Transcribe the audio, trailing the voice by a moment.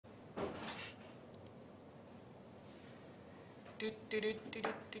Hey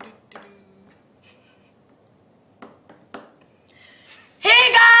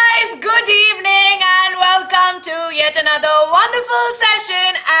guys, good evening and welcome to yet another wonderful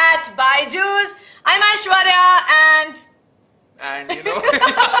session at Byjus. I'm Aishwarya and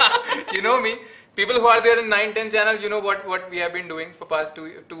you know me. People who are there in 9-10 channel, you know what we have been doing for past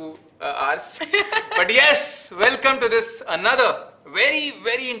two hours. But yes, welcome to this another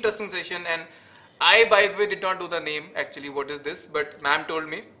very interesting session. And I, by the way, did not do the name actually. What is this? But ma'am told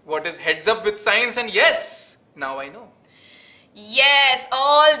me what is heads up with science, and yes, now I know. Yes,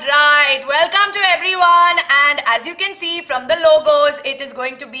 alright. Welcome to everyone, and as you can see from the logos, it is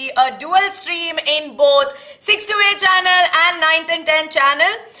going to be a dual stream in both 6 to 8 channel and 9th and 10th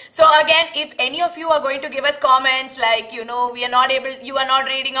channel. So again, if any of you are going to give us comments like, you are not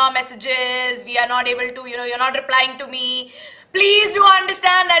reading our messages, we are not able to, you're not replying to me, please do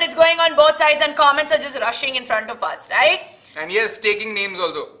understand that it's going on both sides and comments are just rushing in front of us, right? And yes, taking names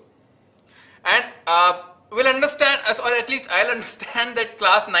also. And we'll understand, or at least I'll understand that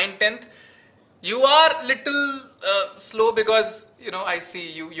class 9-10th, you are little slow because, I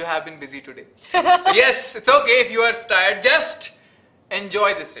see you have been busy today. So yes, it's okay if you are tired, just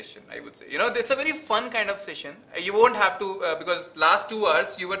enjoy this session, I would say. It's a very fun kind of session. You won't have to, because last 2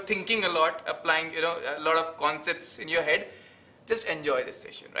 hours you were thinking a lot, applying, a lot of concepts in your head. Just enjoy this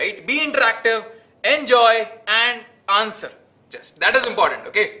session, right? Be interactive, enjoy and answer. Just, that is important,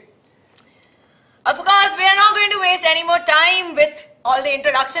 okay? Of course, we are not going to waste any more time with all the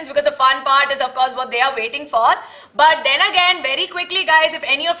introductions because the fun part is of course what they are waiting for. But then again, very quickly guys, if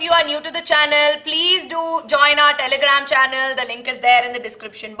any of you are new to the channel, please do join our Telegram channel. The link is there in the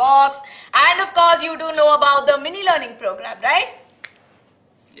description box. And of course, you do know about the mini learning program, right?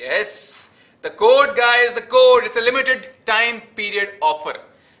 Yes. The code guys, the code, it's a limited time period offer.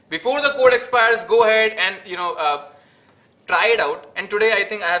 Before the code expires, go ahead and, try it out. And today I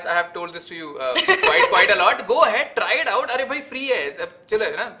think I have told this to you quite a lot. Go ahead, try it out. Arey bhai, free hai.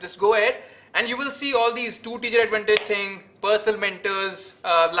 Just go ahead and you will see all these 2 teacher advantage thing, personal mentors,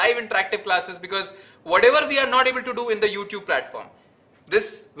 live interactive classes, because whatever we are not able to do in the YouTube platform,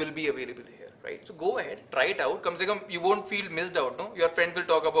 this will be available here, right? So go ahead, try it out. Come se kam, you won't feel missed out, no? Your friends will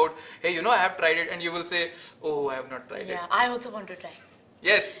talk about, hey, I have tried it, and you will say, oh, I have not tried it. Yeah, I also want to try.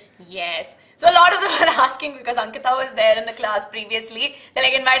 Yes. Yes. So a lot of them are asking because Ankita was there in the class previously. They're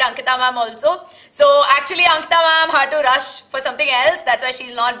like, invite Ankita ma'am also. So actually Ankita ma'am had to rush for something else. That's why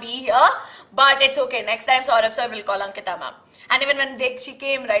she'll not be here. But it's okay. Next time Saurabh sir will call Ankita ma'am. And even when she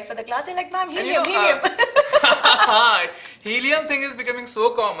came right for the class, they're like, ma'am, helium. Helium thing is becoming so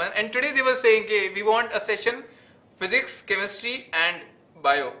common. And today they were saying, okay, we want a session, physics, chemistry and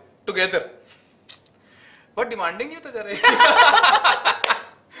bio together. What demanding you to jare?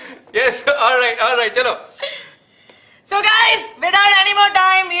 Yes, alright, chalo. So guys, without any more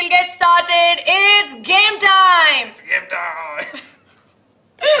time, we'll get started. It's game time. It's game time.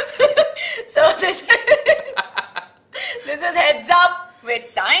 So this is heads up with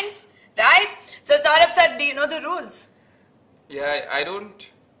science, right? So Saurabh sir, do you know the rules? Yeah, I don't.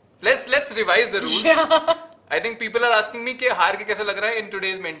 Let's revise the rules. Yeah. I think people are asking me, कि हार के कैसा लग रहा है in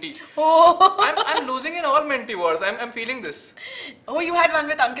today's Menti. Oh. I'm losing in all Menti wars. I'm feeling this. Oh, you had one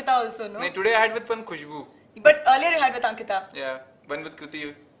with Ankita also, no? No, today I had with one Khushbu. But earlier you had with Ankita. Yeah, one with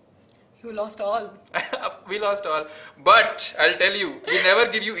Kriti. You lost all. We lost all. But I'll tell you, we never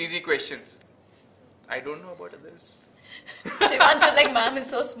give you easy questions. I don't know about this. Shivansh is like, ma'am is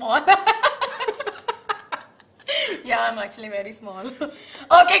so small. Yeah, I'm actually very small.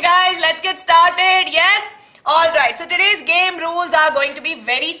 Okay guys, let's get started. Yes? Alright, so today's game rules are going to be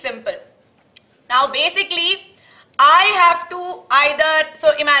very simple. Now basically, I have to either,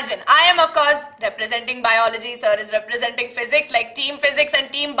 so imagine, I am of course representing biology, sir is representing physics, like team physics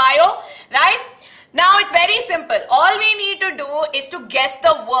and team bio, right? Now it's very simple. All we need to do is to guess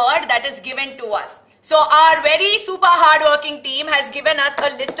the word that is given to us. So our very super hardworking team has given us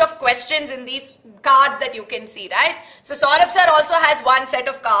a list of questions in these cards that you can see, right? So Saurabh sir also has one set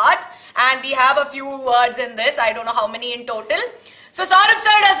of cards and we have a few words in this. I don't know how many in total. So Saurabh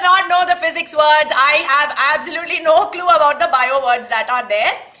sir does not know the physics words. I have absolutely no clue about the bio words that are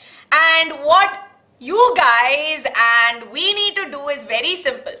there. And what you guys and we need to do is very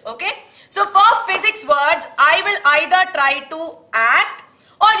simple, okay? So for physics words, I will either try to act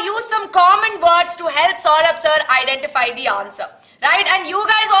or use some common words to help Saurabh sir identify the answer, right? And you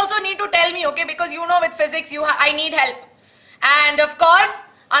guys also need to tell me, okay, because with physics, I need help. And of course,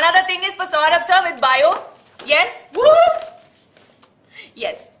 another thing is for Saurabh sir with bio, yes, woo!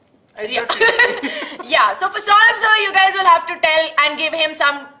 Yes. Yeah. Yeah, so for Saurabh sir, you guys will have to tell and give him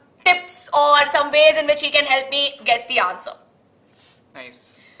some tips or some ways in which he can help me guess the answer.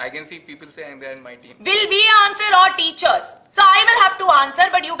 Nice. I can see people saying they're in my team. Will we answer or teachers? So I will have to answer,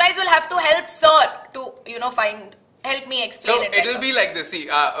 but you guys will have to help sir to, help me explain So it it'll better. be like this. See,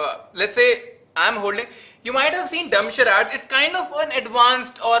 let's say I'm holding. You might have seen dumb charades. It's kind of an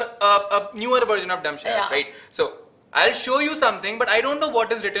advanced or a newer version of dumb charades, Yeah. right? So I'll show you something, but I don't know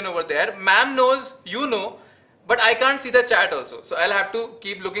what is written over there. Ma'am knows, you know, but I can't see the chat also. So I'll have to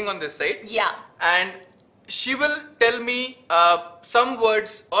keep looking on this side. Yeah. And she will tell me some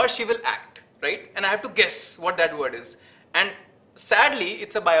words, or she will act, right? And I have to guess what that word is. And sadly,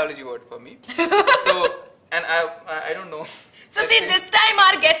 it's a biology word for me. So, and I don't know. So Let's see, this time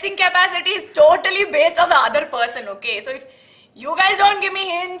our guessing capacity is totally based on the other person, okay? So if you guys don't give me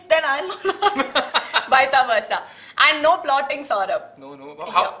hints, then I'll not. Vice versa. And no plotting, Saurabh. No.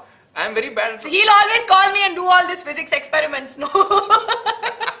 How? I'm very bad. So he'll always call me and do all these physics experiments, no?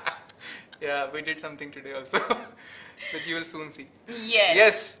 Yeah, we did something today also, which you will soon see. Yes.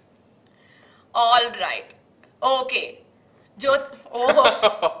 Yes. All right. Okay.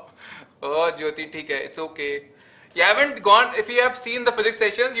 Oh. Oh, Jyoti, theek hai. It's okay. You haven't gone. If you have seen the physics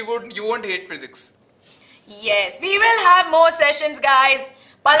sessions, you won't hate physics. Yes, we will have more sessions, guys.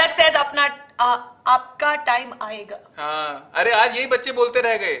 Palak says, आपका time आएगा. हाँ. अरे आज यही बच्चे बोलते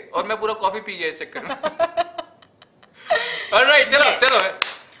रह गए और मैं पूरा कॉफी पी गया इस चक्कर में. All right, चलो.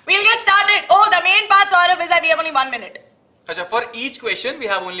 We'll get started. Oh, the main part, Saurabh, is that we have only 1 minute. अच्छा, for each question we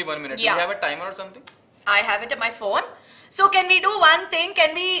have only 1 minute. Yeah. Do you have a timer or something? I have it on my phone. So can we do one thing?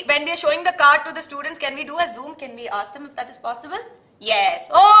 Can we, when we are showing the card to the students, can we do a Zoom? Can we ask them if that is possible? Yes.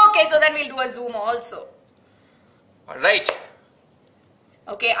 Okay, so then we'll do a Zoom also. All right.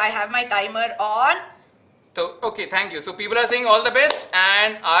 Okay, I have my timer on. So, okay, thank you. So people are saying all the best,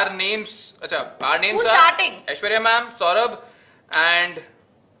 and our names. Our names Who's are starting? Aishwarya ma'am, Saurabh, and.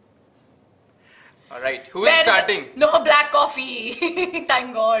 All right. Who is starting? No black coffee.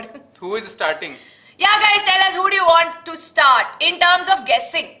 Thank God. Who is starting? Yeah, guys, tell us who do you want to start in terms of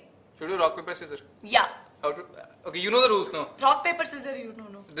guessing. Should we do rock paper scissors? Yeah. How to? Okay, you know the rules, no? Rock, paper, scissors, you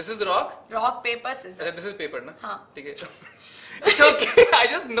don't know. This is rock. Rock, paper, scissors. This is paper, na? हाँ. ठीक है. It's okay. I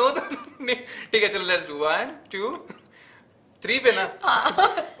just know the name. ठीक है, चलो let's do 1, 2, 3 पे ना?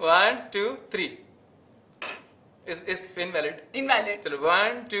 हाँ. 1, 2, 3. Is invalid? Invalid. चलो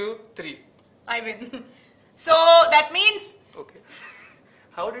 1, 2, 3. I win. So that means Okay.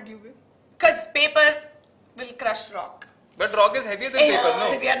 How did you win? because paper will crush rock. But rock is heavier than paper,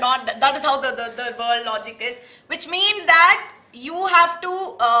 no? We are not. That is how the world logic is. Which means that you have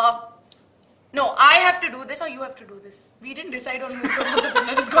to. No, I have to do this or you have to do this. We didn't decide on who's going to the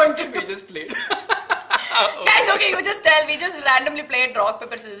winner is going to do. We just played. Guys, okay, you just tell. We just randomly played rock,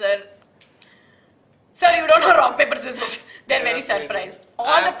 paper, scissors. Sir, you don't know rock, paper, scissors. They're very surprised.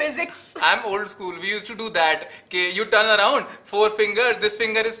 All the physics. I'm old school. We used to do that. Okay, you turn around, 4 fingers. This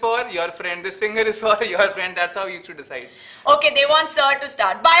finger is for your friend. This finger is for your friend. That's how we used to decide. Okay, they want sir to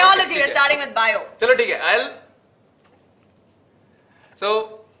start. Biology, Okay, we're starting with bio. Chalo, theek hai.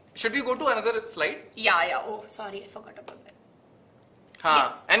 So, should we go to another slide? Yeah. Oh, sorry, I forgot about that. Haan.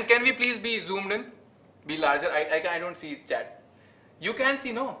 Yes. And can we please be zoomed in? Be larger. I don't see chat. You can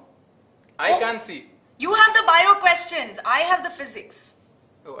see, no? I can't see. You have the bio questions. I have the physics.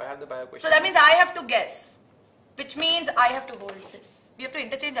 Oh, I have the bio question. So that means I have to guess. Which means I have to hold this. We have to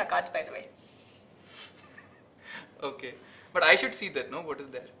interchange our cards, by the way. Okay. But I should see that, no? What is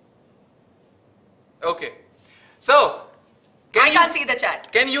there? Okay. So, I can't see the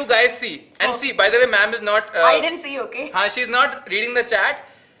chat. Can you guys see? And Oh. see, by the way, ma'am is not... I didn't see, okay? She's not reading the chat.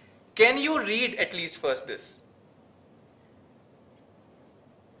 Can you read at least first this?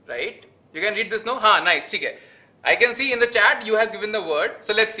 Right? You can read this, no? Nice. Okay. I can see in the chat you have given the word.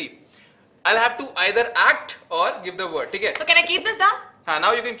 So let's see. I'll have to either act or give the word. Okay. So can I keep this down?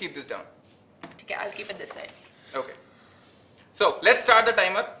 Now you can keep this down. Okay, I'll keep it this side. Okay. So let's start the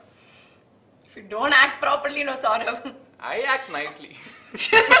timer. If you don't act properly, no, Saurabh. I act nicely.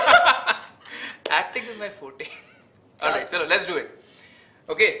 Acting is my forte. Alright, chalo, let's do it.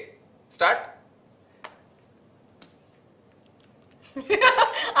 Okay, start.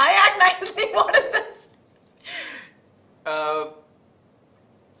 I act nicely. What is this?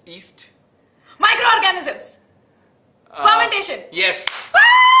 East. Microorganisms. Fermentation. Yes.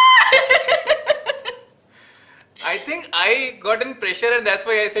 I think I got in pressure and that's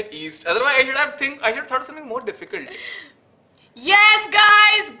why I said east. Otherwise, I should have thought of something more difficult. Yes,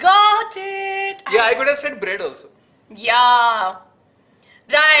 guys, got it. Yeah, I could have said bread also. Yeah.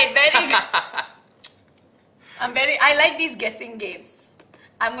 Right, very good. I like these guessing games.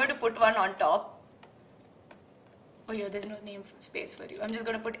 I'm going to put one on top. Oh, yeah, there's no name space for you. I'm just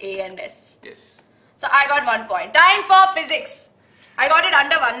going to put A and S. Yes. So I got 1 point. Time for physics. I got it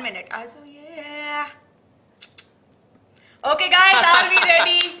under 1 minute. So yeah. Okay guys, are we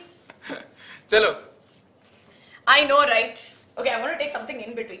ready? Chalo. I know, right? Okay, I want to take something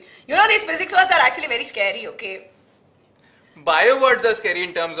in between. You know, these physics words are actually very scary, okay? Bio words are scary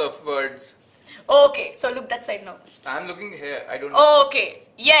in terms of words. Okay, so look that side now. I'm looking here. I don't know. Okay,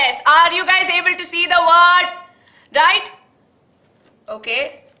 yes. Are you guys able to see the word? Right?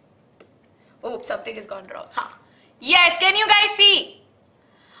 Okay. Oops, something has gone wrong. Huh. Yes, can you guys see?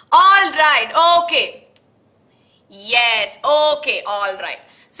 All right, okay. Yes, okay, all right.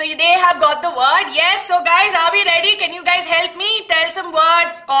 So they have got the word. Yes, so guys, are we ready? Can you guys help me? Tell some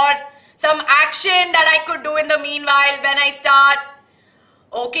words or some action that I could do in the meanwhile when I start.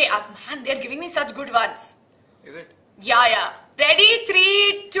 Okay, man, they're giving me such good ones. Is it? Yeah. Ready?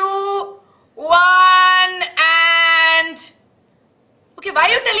 3, 2, 1, and... Okay, why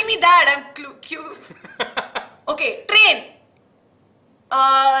are you telling me that? I'm cute. Okay, train.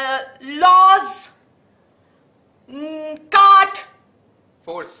 Laws. Cart.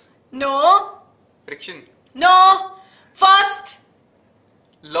 Force. No. Friction. No. First.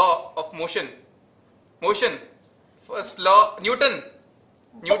 Law of motion. Motion. First law. Newton.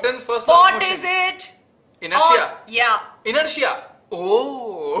 Newton's first law of What motion. is it? Inertia. Yeah. Inertia.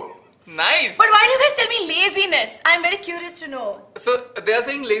 Oh, nice. But why do you guys tell me laziness? I'm very curious to know. So they are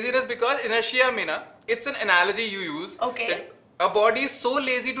saying laziness because inertia, Meena, it's an analogy you use. Okay. That a body is so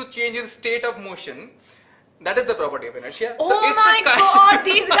lazy to change its state of motion. That is the property of inertia. Oh so it's my god,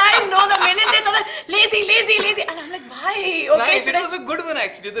 these guys know the minute they saw that lazy. And I'm like, why? Okay, nice. It was a good one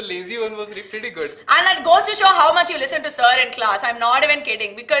actually. The lazy one was pretty good. And that goes to show how much you listen to sir in class. I'm not even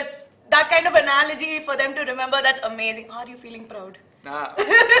kidding, because that kind of analogy for them to remember, that's amazing. Are you feeling proud? Ah.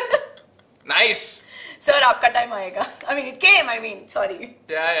 Nice. Sir, aapka time aayega. I mean, it came, sorry.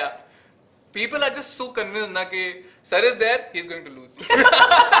 Yeah. People are just so convinced na ki sir is there, he's going to lose.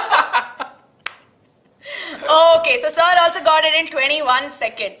 Okay, so sir also got it in 21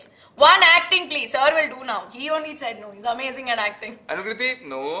 seconds. One acting, please. Sir will do now. He only said no. He's amazing at acting. Anukriti,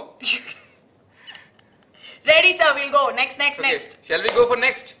 no. Ready, sir? We'll go. Next. Okay. Shall we go for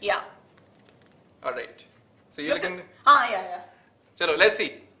next? Yeah. Alright. So you're looking... Yeah. Chalo, let's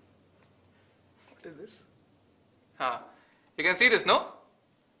see. What is this? You can see this, no?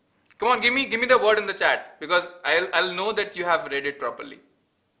 Come on, give me the word in the chat, because I'll know that you have read it properly.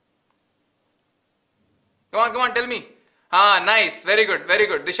 Come on, tell me. Nice. Very good.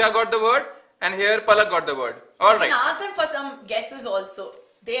 Disha got the word, and here Palak got the word. Alright. You can ask them for some guesses also.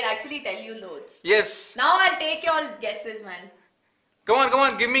 They'll actually tell you loads. Yes. Now I'll take your guesses, man. Come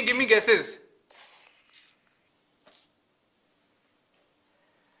on. Give me guesses.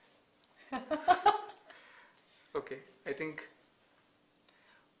 Okay. I think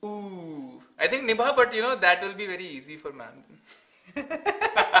Nibha, but that will be very easy for Ma'am.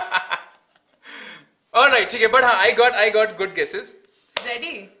 Alright, okay, but I got good guesses.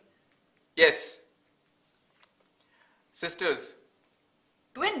 Ready? Yes. Sisters.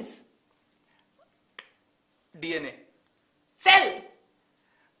 Twins. DNA. Cell.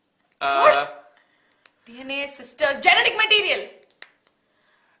 What? DNA, sisters. Genetic material.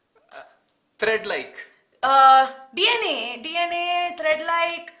 Thread-like. DNA,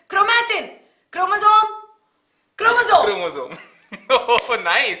 thread-like. Chromatin. Chromosome. Oh,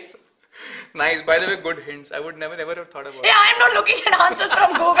 nice. Nice. By the way, good hints. I would never have thought about it. Yeah, I'm not looking at answers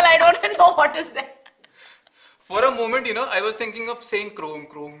from Google. I don't even know what is that. For a moment, I was thinking of saying Chrome.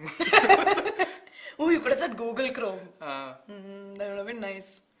 Oh, you could have said Google Chrome. That would have been nice.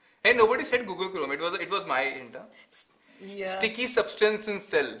 Hey, nobody said Google Chrome. It was my hint. Yeah. Sticky substance in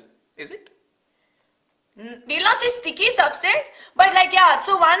cell. Is it? We'll not say sticky substance, but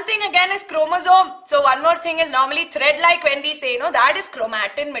so one thing again is chromosome. So one more thing is normally thread-like when we say, that is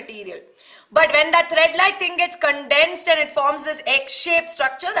chromatin material. But when that thread-like thing gets condensed and it forms this X-shaped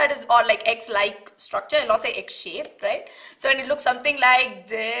structure, that is, or like X-like structure, I'll not say X-shaped, right? So when it looks something like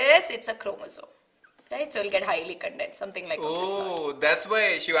this, it's a chromosome, right? So it'll get highly condensed, something like this. Oh, that's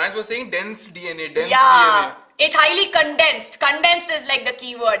why Shivansh was saying dense DNA, dense Yeah, DNA. it's highly condensed. Condensed is like the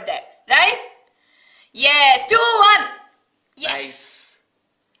key word there, right? Yes, 2-1. Yes. Nice.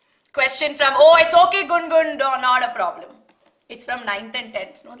 Question from, it's okay, Gun, not a problem. It's from 9th and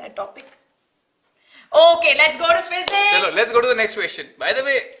 10th, that topic. Okay, let's go to physics. Chalo, let's go to the next question. By the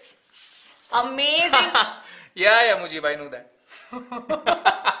way. Amazing. Yeah, Mujib, I know that.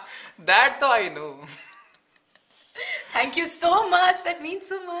 That though I know. Thank you so much. That means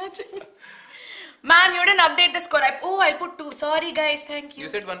so much. Ma'am, you didn't update the score. I put 2. Sorry guys, thank you. You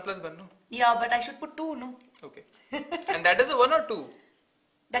said 1 plus 1, no? Yeah, but I should put 2, no? Okay. And that is a 1 or 2?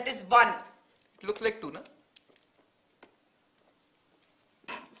 That is 1. It looks like 2, no?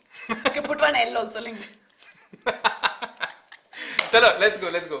 one L also like Chalo, let's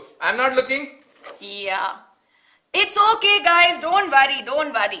go. I'm not looking. Yeah. It's okay, guys. Don't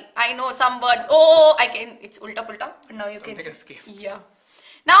worry. I know some words. Oh, I can. It's ulta pulta. But now you can. Yeah.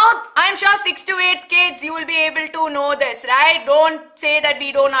 Now, I'm sure 6 to 8 kids, you will be able to know this, right? Don't say that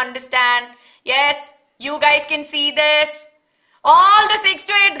we don't understand. Yes, you guys can see this. All the 6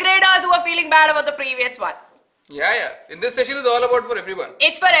 to 8th graders who are feeling bad about the previous one. Yeah. In this session is all about for everyone.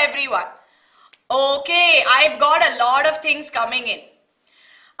 It's for everyone. Okay, I've got a lot of things coming in.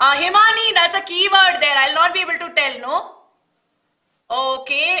 Himani, that's a keyword there. I'll not be able to tell, no?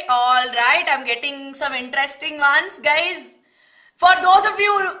 Okay, alright. I'm getting some interesting ones. Guys, for those of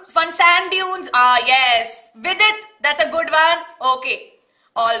you from sand dunes, yes. Vidit, that's a good one. Okay,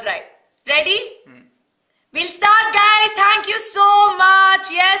 alright. Ready? We'll start, guys. Thank you so much.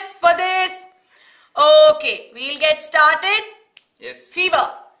 Yes, for this. Okay, we'll get started. Yes.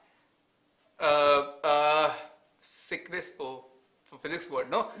 Fever. Sickness. Oh, for physics word,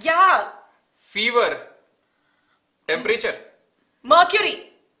 no? Yeah. Fever. Temperature.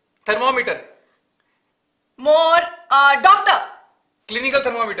 Mercury. Thermometer. More. Doctor. Clinical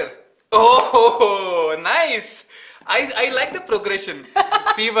thermometer. Oh, nice. I like the progression.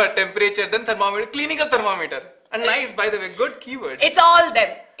 Fever, temperature, then thermometer, clinical thermometer. And nice, by the way, good keywords. It's all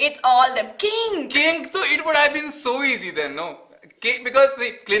them. King. So it would have been so easy then, no? Because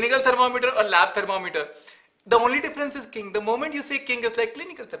see, clinical thermometer or lab thermometer, the only difference is king. The moment you say king, it's like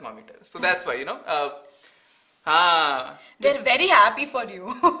clinical thermometer. So that's why, They're very happy for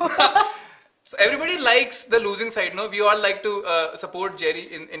you. So everybody likes the losing side, no? We all like to support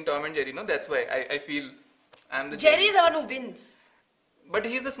Jerry in Tom and Jerry, no? That's why I feel I'm the Jerry is the one who wins. But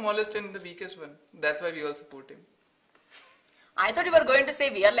he's the smallest and the weakest one. That's why we all support him. I thought you were going to say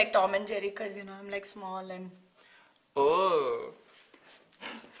we are like Tom and Jerry because, I'm like small and... Oh.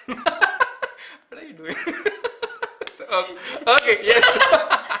 What are you doing? Okay, yes.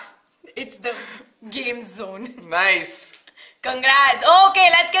 It's the game zone. Nice. Congrats. Okay,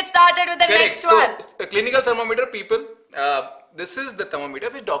 let's get started with the next one. So, clinical thermometer, people, this is the thermometer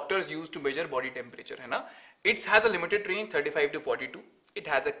which doctors use to measure body temperature. It has a limited range, 35 to 42. It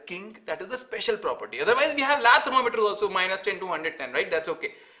has a king, that is the special property. Otherwise, we have lab thermometers also, minus 10 to 110, right? That's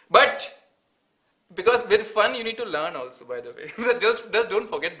okay. But, because with fun, you need to learn also, by the way. So just don't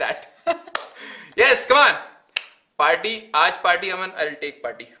forget that. Yes, come on. Party, aaj party, Aman, I'll take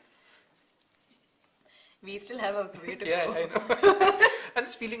party. We still have a way to go. Yeah, I know. I'm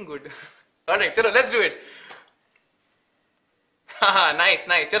just feeling good. Alright, chalo, let's do it. Haha, nice.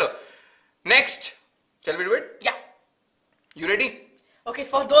 Chalo. Next. Shall we do it? Yeah. You ready? Okay, so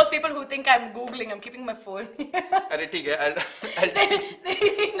for those people who think I'm Googling, I'm keeping my phone. Arre, theek hai, They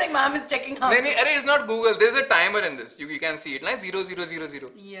think like Mom is checking out. No, it's not Google. There's a timer in this. You can see it. Like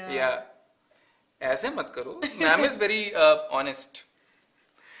 0000. Yeah. Aise mat karo. Ma'am is very honest.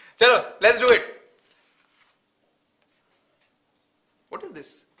 Chalo, let's do it. What is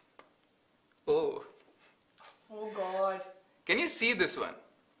this? Oh. Oh God. Can you see this one?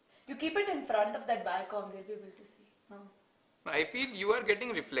 You keep it in front of that balcony, they'll be able to see. Oh. I feel you are getting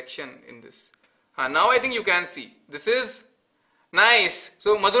reflection in this. Now I think you can see. This is nice.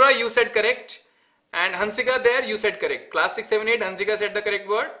 So Madhura, you said correct. And Hansika there, you said correct. Class 6, 7, 8, Hansika said the correct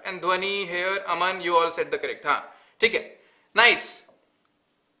word. And Dhwani, here, Aman, you all said the correct. Theek hai. Nice.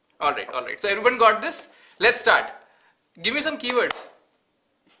 Alright. So everyone got this? Let's start. Give me some keywords.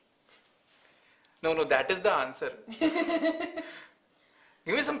 No, that is the answer.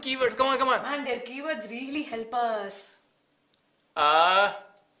 Give me some keywords. Come on. Man, their keywords really help us.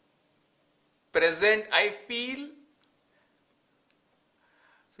 Present, I feel.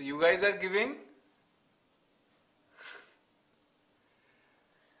 So you guys are giving.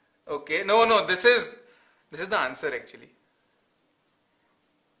 Okay. No. This is the answer actually.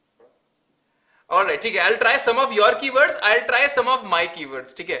 Alright, okay. I'll try some of your keywords. I'll try some of my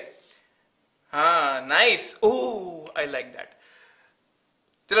keywords. Okay. Nice. Oh, I like that.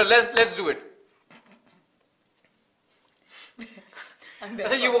 Chalo, let's do it.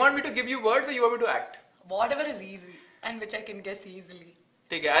 So you want me to give you words or you want me to act? Whatever is easy and which I can guess easily.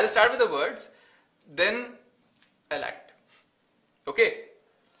 Okay, I'll start with the words, then I'll act. Okay?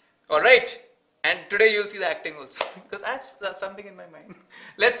 Alright. And today you'll see the acting also. Because I have something in my mind.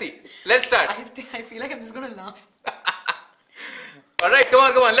 Let's see. Let's start. I feel like I'm just going to laugh. Alright, come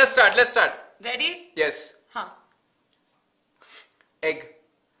on. Let's start. Ready? Yes. Egg.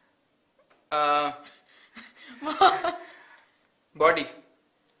 Body.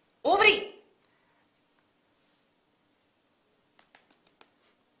 Ovary.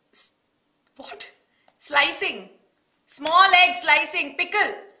 What? Slicing. Small egg slicing.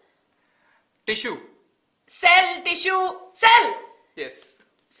 Pickle. Tissue. Cell, tissue, cell. Yes.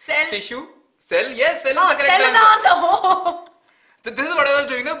 Cell. Tissue. Cell. Yes, cell is the correct cell is the answer. answer. Oh. This is what I was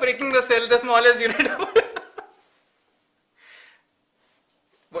doing, breaking the cell, the smallest unit.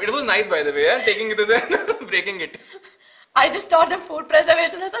 It was nice, by the way, taking this and breaking it. I just thought of food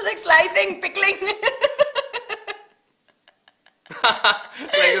preservation. This was like slicing, pickling.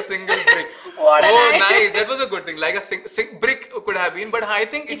 Like a single brick. What nice. That was a good thing. Like a brick could have been, but I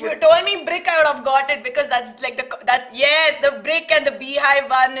think if you told me brick, I would have got it because that's like the brick and the beehive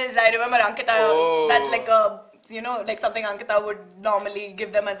one is. I remember Ankita. Oh. That's like a like something Ankita would normally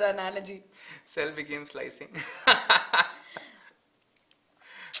give them as an analogy. Cell became slicing.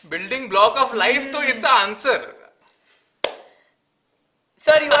 Building block of life, so it's an answer.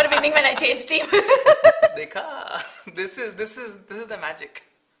 Sir, you are winning when I change team. Dekha, this is the magic.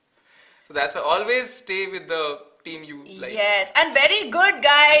 So that's why always stay with the team you like. Yes, and very good,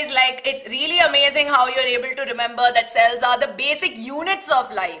 guys. Like, it's really amazing how you're able to remember that cells are the basic units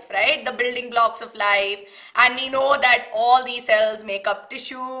of life, right? The building blocks of life. And we know that all these cells make up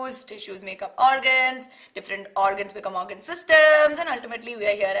tissues, tissues make up organs, different organs become organ systems, and ultimately we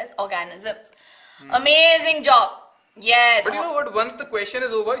are here as organisms. Amazing job. Yes. But you know what? Once the question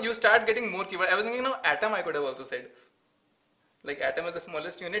is over, you start getting more keywords. I was thinking, atom I could have also said. Like atom is the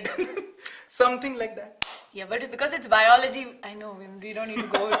smallest unit. Something like that. Yeah, but because it's biology, I know, we don't need to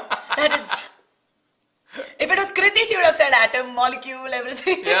go. That is... If it was Kriti, she would have said atom, molecule,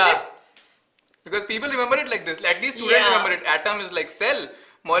 everything. Yeah. Because people remember it like this. At least students remember it. Atom is like cell.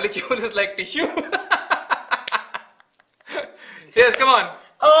 Molecule is like tissue. Yes, come on.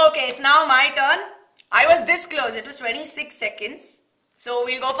 Okay, it's now my turn. I was this close. It was 26 seconds. So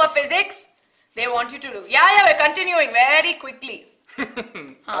we'll go for physics. They want you to do. Yeah, we're continuing very quickly.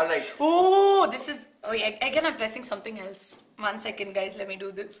 Alright. Oh, this is... Oh, yeah, again, I'm pressing something else. 1 second, guys. Let me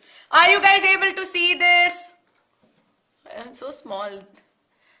do this. Are you guys able to see this? I'm so small.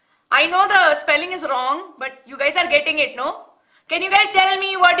 I know the spelling is wrong, but you guys are getting it, no? Can you guys tell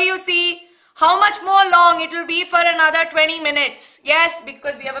me what do you see? How much more long it will be for another 20 minutes? Yes,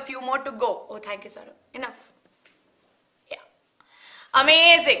 because we have a few more to go. Oh, thank you, Saurabh. Enough. Yeah.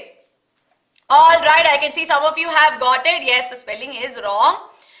 Amazing. Alright, I can see some of you have got it. Yes, the spelling is wrong.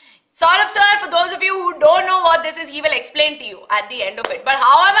 Saurabh sir, for those of you who don't know what this is, he will explain to you at the end of it. But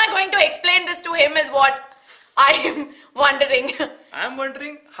how am I going to explain this to him is what I am wondering. I am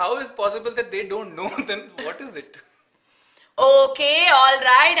wondering how is possible that they don't know, then what is it? Okay,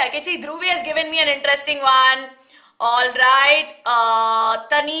 alright. I can see Dhruvi has given me an interesting one. Alright.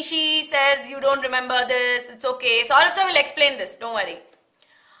 Tanishi says you don't remember this. It's okay. Saurabh sir will explain this. Don't worry.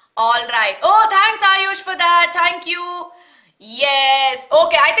 Alright. Oh, thanks Ayush for that. Thank you. Yes.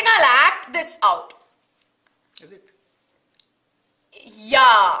 Okay, I think I'll act this out. Is it?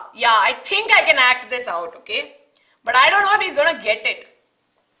 Yeah, I think I can act this out, okay? But I don't know if he's gonna get it.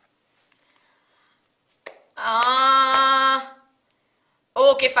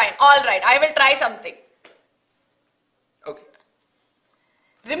 Okay, fine. Alright, I will try something. Okay.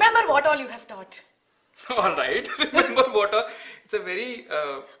 Remember what all you have taught. Alright. Remember what all. It's a very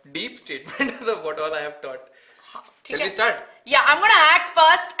deep statement of what all I have taught. Shall we start? Yeah, I'm gonna act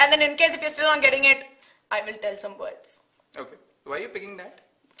first, and then in case if you're still not getting it, I will tell some words. Okay. Why are you picking that?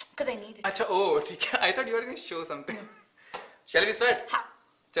 Because I need it. Acha, oh, I thought you were going to show something. Shall we start? Ha.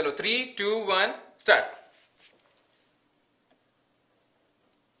 Chalo, 3, 2, 1, start.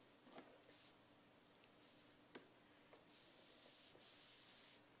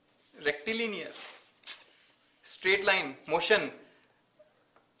 Rectilinear. Straight line, motion,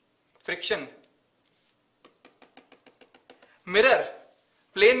 friction. Mirror,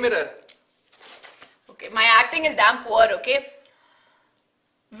 plane mirror. Okay, my acting is damn poor, okay?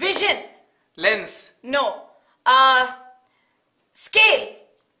 Vision. Lens. No. Scale.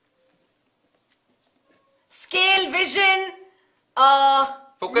 Scale, vision,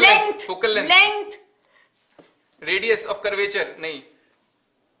 Focal length. Focal length. Length. Radius of curvature. Nahi.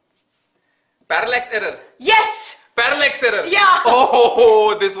 Parallax error. Yes. Parallax error. Yeah.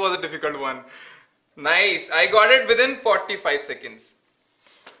 Oh, this was a difficult one. Nice. I got it within 45 seconds.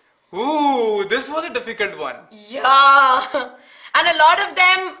 Ooh, this was a difficult one. Yeah. And a lot of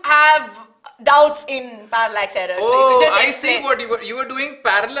them have doubts in parallax error. Oh, so you could just I explain. see what you were doing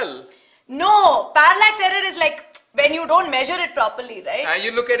parallel. No, parallax error is like when you don't measure it properly, right?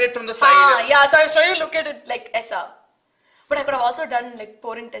 You look at it from the side. Yeah, so I was trying to look at it like SR. But I could have also done like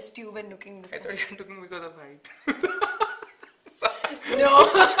pouring test tube and looking this I way. thought you were looking because of height.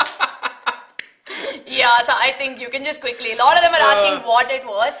 No. Yeah, so I think you can just quickly. A lot of them are asking what it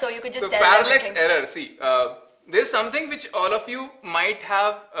was, so you could just So tell parallax everything. error. See, there's something which all of you might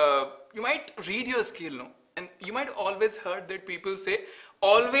have, you might read your scale, no? And you might always heard that people say,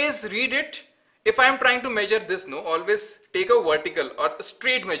 always read it. If I'm trying to measure this, no, always take a vertical or a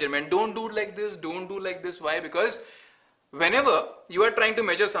straight measurement. Don't do like this, don't do like this. Why? Because whenever you are trying to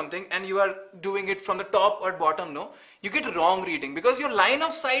measure something and you are doing it from the top or bottom, no, you get wrong reading because your line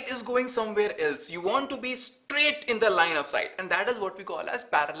of sight is going somewhere else. You want to be straight in the line of sight, and that is what we call as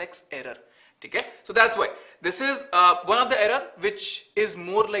parallax error. Okay? So that's why this is one of the error which is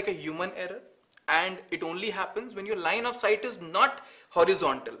more like a human error, and it only happens when your line of sight is not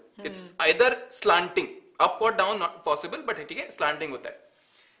horizontal. It's either slanting, up or down, not possible, but okay, slanting hota hai.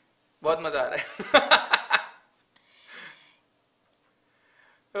 बहुत मजा आ रहा है.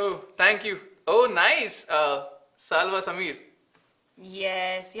 Oh, thank you. Oh, nice. Salva Samir.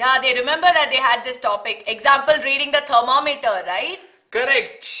 Yes, yeah, they remember that they had this topic. Example, reading the thermometer, right?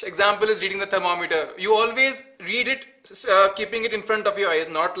 Correct. Example is reading the thermometer. You always read it, keeping it in front of your eyes,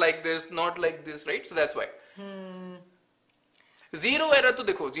 not like this, right? So that's why. Zero error to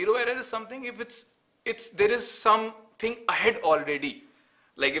dekho. Zero error is something if there is something ahead already.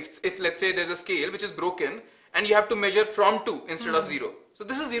 Like if let's say there's a scale which is broken and you have to measure from 2 instead of 0. So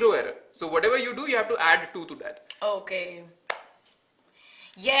this is zero error. So whatever you do, you have to add 2 to that. Okay.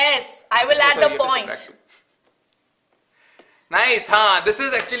 Yes, I will add the point. Nice, huh? This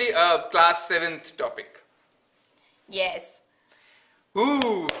is actually a class 7th topic. Yes.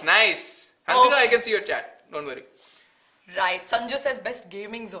 Ooh, nice. Hansika, I can see your chat. Don't worry. Right. Sanju says best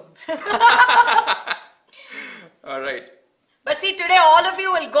gaming zone. Alright. But see, today all of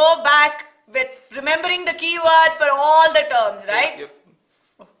you will go back with remembering the keywords for all the terms, right? Yep.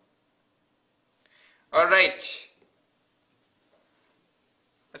 Alright.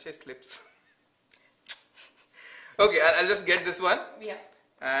 Achha, slips. Okay, I'll just get this one. Yeah.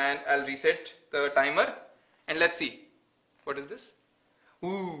 And I'll reset the timer. And let's see. What is this?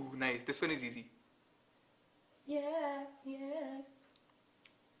 Ooh, nice. This one is easy. Yeah, yeah.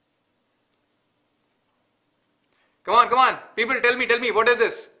 Come on, come on. People, tell me, what is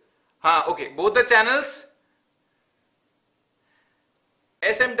this? Okay. Both the channels.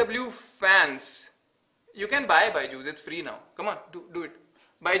 SMW fans. You can buy Byjus. It's free now. Come on, do it.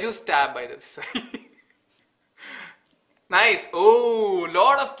 Byjus tab, by the way. Sorry. Nice. Oh,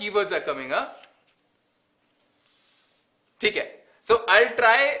 lot of keywords are coming, huh? Okay. So I'll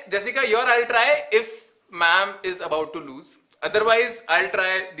try, Jessica, I'll try if Ma'am is about to lose. Otherwise, I'll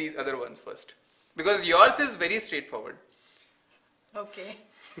try these other ones first. Because yours is very straightforward. Okay.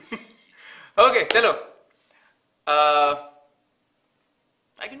 Okay, chalo. I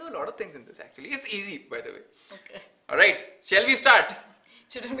can do a lot of things in this actually. It's easy, by the way. Okay. Alright, shall we start?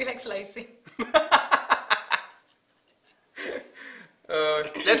 Shouldn't be like slicing.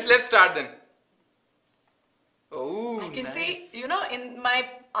 Let's start then. Oh, I can nice. see, in my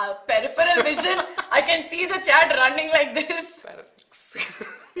peripheral vision, I can see the chat running like this. Parallax.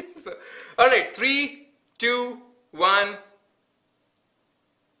 So, alright, 3, 2, 1.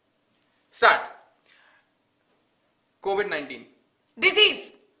 Start. COVID-19.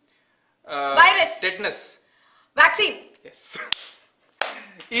 Disease. Virus. Tetanus. Vaccine. Yes.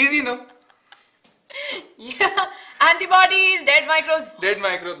 Easy, no? Yeah. Antibodies, dead microbes. Dead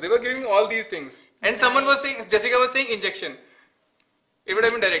microbes. They were giving all these things. And someone was saying, Jessica was saying injection. It would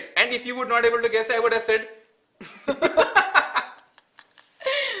have been direct. And if you would not able to guess, I would have said.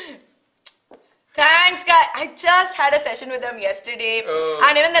 Thanks, guys. I just had a session with them yesterday. Oh.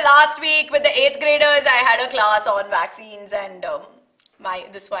 And even the last week with the 8th graders, I had a class on vaccines and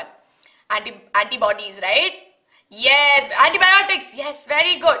this one. Antibodies, right? Yes. Antibiotics. Yes,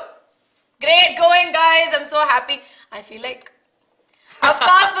 very good. Great going, guys. I'm so happy. I feel like, of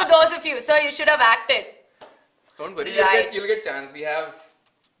course, for those of you, so you should have acted. Don't worry, Right. you'll get chance. We have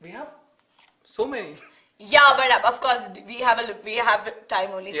so many. Yeah, but of course, we have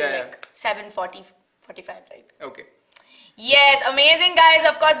time only till Yeah. like 7:40, 45, right? Okay. Yes, amazing, guys.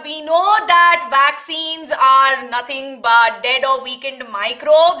 Of course, we know that vaccines are nothing but dead or weakened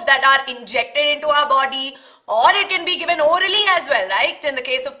microbes that are injected into our body, or it can be given orally as well, right? In the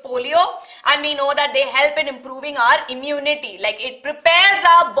case of polio, and we know that they help in improving our immunity. Like it prepares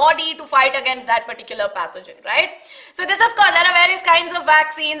our body to fight against that particular pathogen, right? So this, of course, there are various kinds of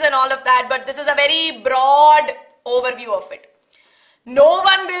vaccines and all of that, but this is a very broad overview of it. No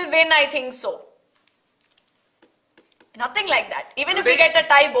one will win, I think so. Nothing like that. Even if we get a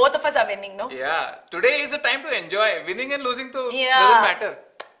tie, both of us are winning, no? Yeah. Today is the time to enjoy. Winning and losing doesn't matter.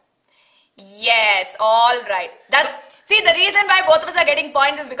 Yes, all right. See, the reason why both of us are getting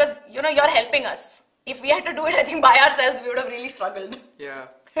points is because, you're helping us. if we had to do it, I think by ourselves, we would have really struggled. Yeah.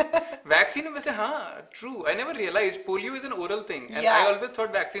 Vaccine, वैसे हाँ, true. I never realized polio is an oral thing, and Yeah. I always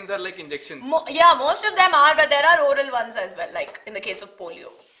thought vaccines are like injections. Yeah, most of them are, but there are oral ones as well, like in the case of polio.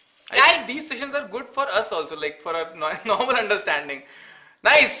 I think these sessions are good for us also, like for our normal understanding.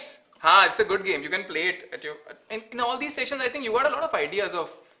 Nice. Ha, it's a good game. You can play it at your. In all these sessions, I think you got a lot of ideas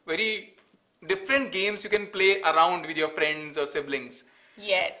of very different games you can play around with your friends or siblings.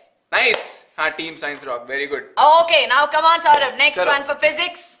 Yes. Nice. Ha, Team Science Rock. Very good. Okay, now come on, Saurabh. Next Chalo. one for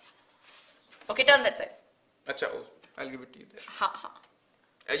physics. Okay, turn that side. Acha, oh, I'll give it to you there. Ha ha.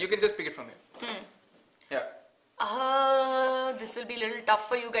 You can just pick it from here. Yeah. This will be a little tough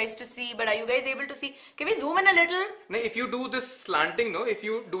for you guys to see, but are you guys able to see? Can we zoom in a little? No, if you do this slanting, no, if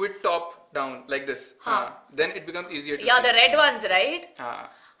you do it top down like this, then it becomes easier to see. Yeah, the red ones, right?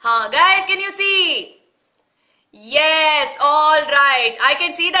 Ha. Guys, can you see? Yes, all right. I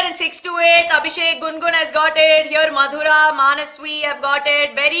can see that in 6 to 8, Abhishek, Gungun has got it. Here, Madhura, Manaswi have got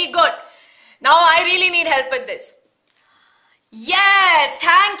it. Very good. Now, I really need help with this. Yes,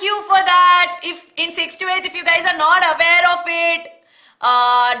 thank you for that. If in 6 to 8, if you guys are not aware of it,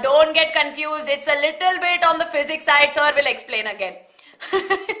 don't get confused. It's a little bit on the physics side, so I will explain again.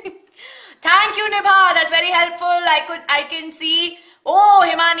 Thank you, Nibha. That's very helpful. I can see. Oh,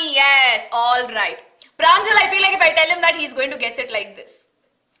 Himani, yes, all right. Pranjal, I feel like if I tell him that, he's going to guess it like this.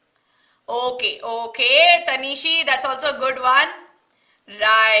 Okay. Tanishi, that's also a good one.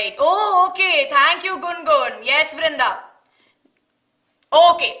 Right. Oh, okay. Thank you, Gungun. Yes, Vrinda.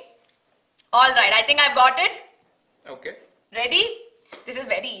 Okay. All right. I think I've got it. Okay. Ready? This is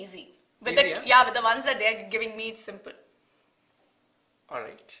very easy. With Easy, the yeah, with the ones that they're giving me, it's simple. All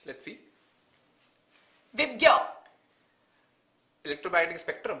right. Let's see. Vibgyor. Electromagnetic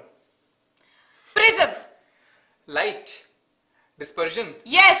spectrum. Prism. Light. Dispersion.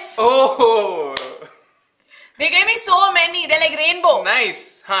 Yes. Oh. They gave me so many. They're like rainbow.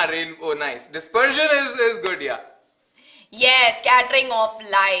 Nice. Rainbow. Nice. Dispersion is good. Yeah. Yes, scattering of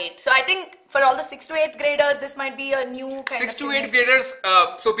light. So I think for all the 6 to 8 graders, this might be a new kind 6 of to thing. 8 graders.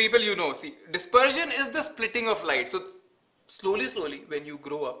 So people, see, dispersion is the splitting of light. So slowly, when you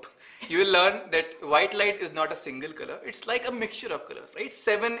grow up, you will learn that white light is not a single color. It's like a mixture of colors, right?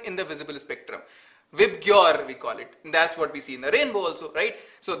 7 in the visible spectrum. Vibgyor, we call it. And that's what we see in the rainbow also, right?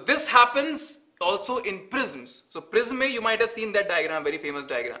 So this happens also in prisms. So prism, you might have seen that diagram, very famous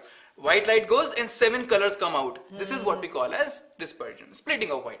diagram. White light goes and 7 colors come out. This is what we call as dispersion,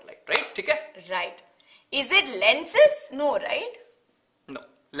 splitting of white light, right? Okay? Right. Is it lenses? No, right? No.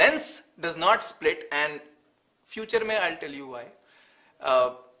 Lens does not split, and future mein I'll tell you why.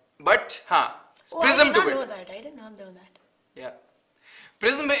 But prism do it. I did not know that. I did not know that. Yeah.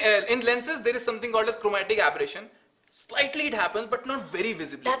 Prism in lenses there is something called as chromatic aberration. Slightly it happens, but not very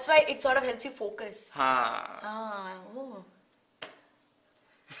visibly. That's why it sort of helps you focus. Oh.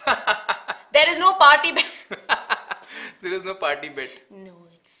 There is no party bet. There is no party bet. No,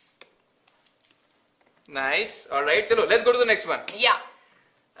 it's... Nice. Alright, chalo, let's go to the next one. Yeah.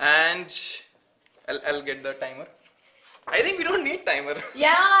 And I'll get the timer. I think we don't need timer.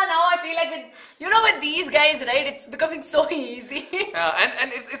 Yeah, now I feel like with these guys, right, it's becoming so easy.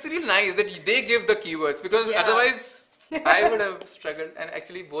 And it's really nice that they give the keywords, because otherwise I would have struggled, and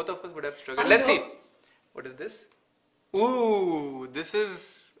actually both of us would have struggled. Let's see. What is this? Ooh, this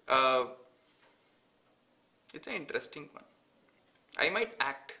is it's an interesting one. I might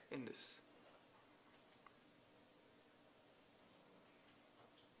act in this.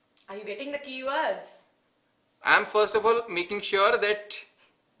 Are you getting the keywords? I am first of all making sure that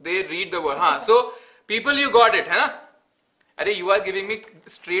they read the word. So people, you got it, huh? Arey, you are giving me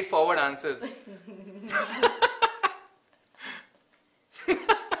straightforward answers.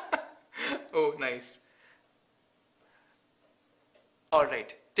 Oh, nice. All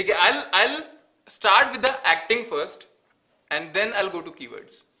right. Okay, I'll start with the acting first, and then I'll go to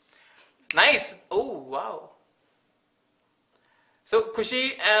keywords. Nice. Oh, wow. So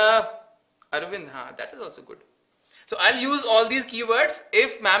Khushi, Arvind, that is also good. So I'll use all these keywords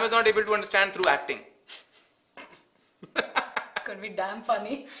if ma'am is not able to understand through acting. Could be damn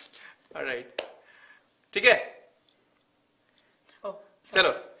funny. All right. Okay. Oh.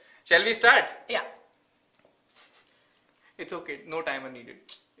 Chalo. Shall we start? Yeah. It's okay. No timer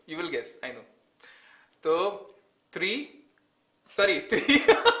needed. You will guess. I know. So 3.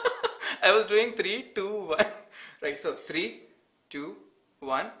 I was doing 3, 2, 1. Right. So 3, 2,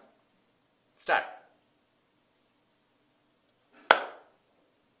 1. Start.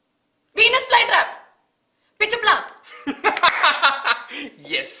 Venus flytrap. Pitcher plant.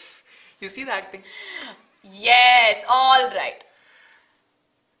 Yes. You see the acting? Yes. All right.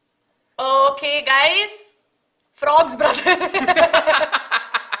 Okay, guys. Frog's brother.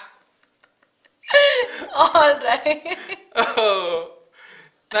 All right. Oh,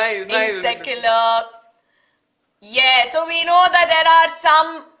 nice, nice. Insect killer. Yeah, so we know that there are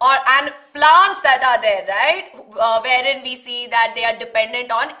some and plants that are there, right? Wherein we see that they are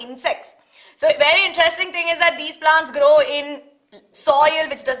dependent on insects. So very interesting thing is that these plants grow in soil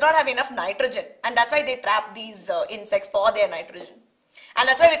which does not have enough nitrogen, and that's why they trap these insects for their nitrogen. And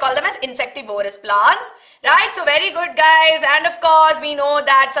that's why we call them as insectivorous plants, right? So very good, guys. And of course, we know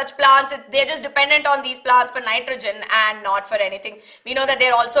that such plants, they're just dependent on these plants for nitrogen and not for anything. We know that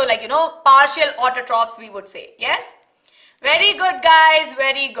they're also like, partial autotrophs, we would say. Yes? Very good, guys.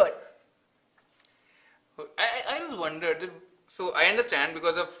 Very good. I just wondered, so I understand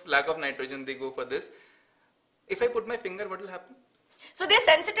because of lack of nitrogen, they go for this. If I put my finger, what will happen? So they're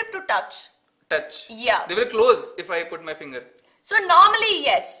sensitive to touch. Touch. Yeah. They will close if I put my finger. So normally,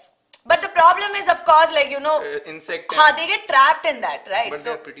 yes. But the problem is, of course, like, insect. They get trapped in that, right? But so,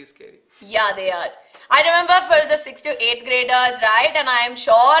 they're pretty scary. Yeah, they are. I remember for the 6th to 8th graders, right? And I am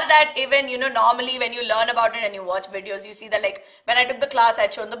sure that even, normally when you learn about it and you watch videos, you see that like, when I took the class, I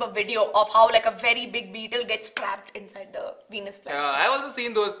had shown them a video of how like a very big beetle gets trapped inside the Venus plant. I've also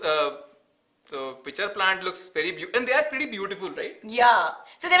seen those, so pitcher plant looks very beautiful, and they are pretty beautiful, right? Yeah.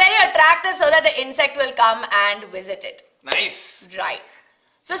 So they're very attractive so that the insect will come and visit it. Nice. Right.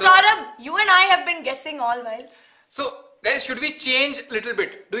 So Saurabh, you and I have been guessing all while. So guys, should we change a little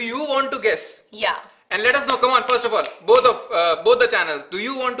bit? Do you want to guess? Yeah. And let us know, come on, first of all, both the channels, do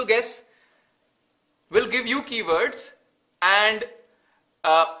you want to guess? We'll give you keywords and,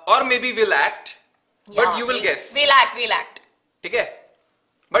 or maybe we'll act, but you will guess. We'll act. Okay?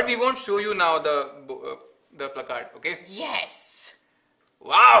 But we won't show you now the placard, okay? Yes.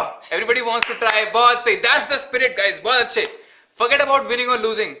 Wow! Everybody wants to try. Bahut sahi. That's the spirit, guys. Bahut achhe. Forget about winning or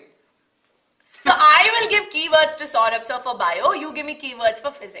losing. So I will give keywords to Saurabh, sir, for bio. You give me keywords for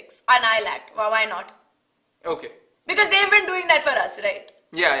physics. And I'll act. Well, why not? Okay. Because they've been doing that for us, right?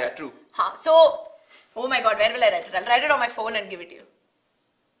 Yeah, true. So, oh my god, where will I write it? I'll write it on my phone and give it to you.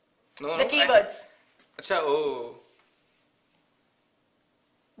 The keywords. Acha, oh.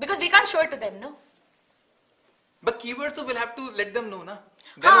 Because we can't show it to them, no? But keywords, so we'll have to let them know, na?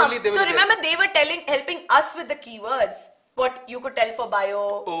 Then only they will so remember, guess. they were helping us with the keywords. What you could tell for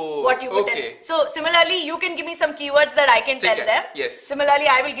bio, what you could tell. So similarly, you can give me some keywords that I can tell them. Yes. Similarly,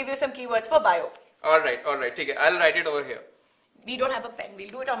 I will give you some keywords for bio. Alright. Okay, I'll write it over here. We don't have a pen.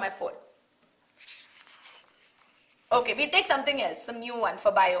 We'll do it on my phone. Okay, we'll take something else, some new one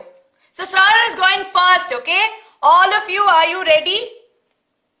for bio. So sir is going first, okay? All of you, are you ready?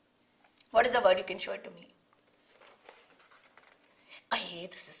 What is the word? You can show it to me. Hey,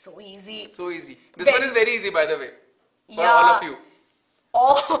 this is so easy. So easy. This one is very easy, by the way. For Yeah. all of you.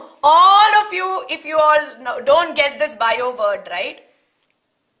 All of you, if you all don't guess this bio word, right?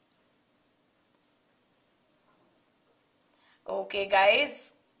 Okay,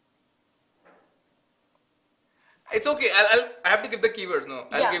 guys. It's okay. I have to give the keywords. No,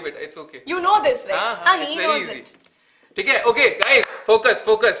 I'll give it. It's okay. You know this, right? It's He very knows easy. it. Okay, guys, focus.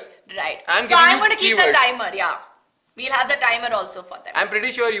 Right. I'm going to keep the keywords. timer, yeah. We'll have the timer also for them. I'm pretty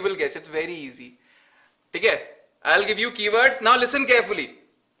sure you will guess. It's very easy. Okay, I'll give you keywords. Now listen carefully.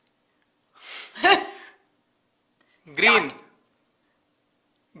 Green.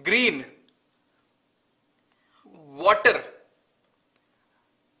 Water.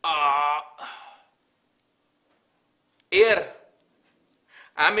 Air.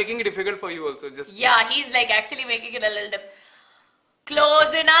 I'm making it difficult for you also. Yeah, he's like actually making it a little different.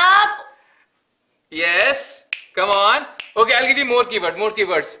 Close enough. Yes. Come on. Okay, I'll give you more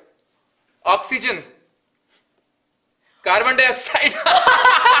keywords. Oxygen. Carbon dioxide.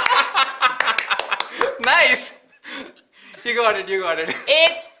 Nice. You got it.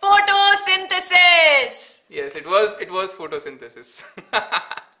 It's photosynthesis. Yes, it was photosynthesis.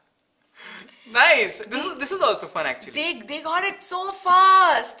 Nice. This is also fun actually. They got it so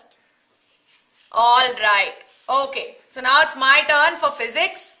fast. All right. Okay. So now it's my turn for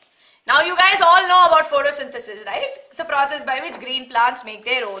physics. Now you guys all know about photosynthesis, right? It's a process by which green plants make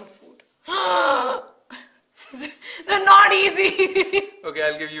their own food. They're not easy. Okay,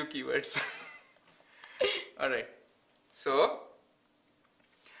 I'll give you keywords. Alright. So,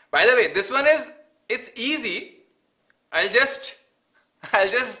 by the way, this one it's easy. I'll just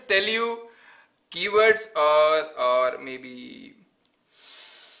tell you keywords or maybe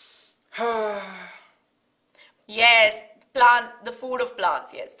yes, the food of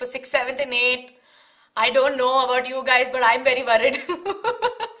plants, yes. For 6th, 7th and 8th, I don't know about you guys, but I'm very worried.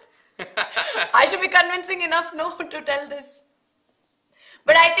 I should be convincing enough, no, to tell this.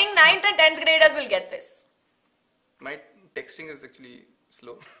 But I think 9th and 10th graders will get this. My texting is actually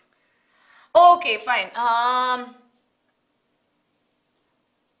slow. Okay, fine.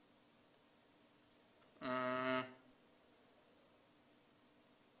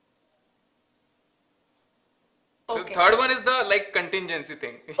 The third one is the like contingency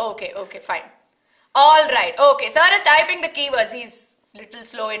thing. Okay, fine. All right. Okay, sir is typing the keywords. He's little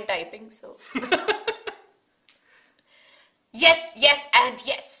slow in typing, so. Yes, and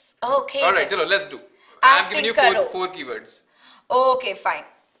yes. Okay. All right, chalo, let's do. I'm giving you four keywords. Okay, fine.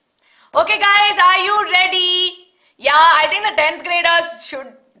 Okay, guys, are you ready? Yeah, I think the 10th graders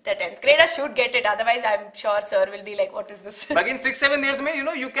should get it. Otherwise, I'm sure sir will be like, what is this? But in 6th, 7th, 8th,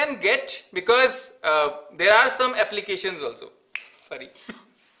 mein, you can get because there are some applications also. Sorry.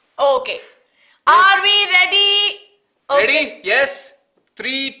 Okay. Yes. Are we ready? Okay. Ready? Yes.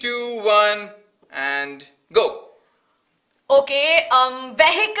 3, 2, 1, and go. Okay.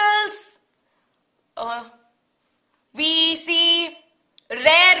 Vehicles. We see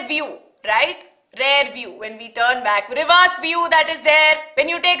rear view, right? Rear view when we turn back. Reverse view that is there when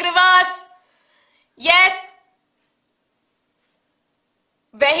you take reverse. Yes.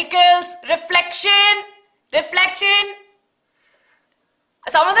 Vehicles. Reflection.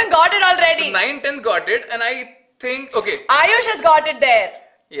 Some of them got it already. So 9, 10 got it, and I think okay. Ayush has got it there.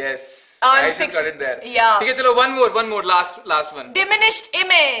 Yes. Ayush has got it there. Yeah. Okay, chalo, one more, last one. Diminished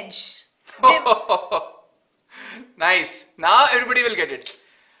image. Nice. Now everybody will get it.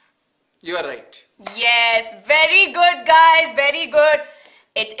 You are right. Yes, very good, guys. Very good.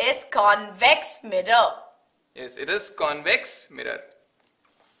 It is convex mirror. Yes, it is convex mirror.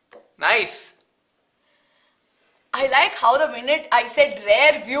 Nice. I like how the minute I said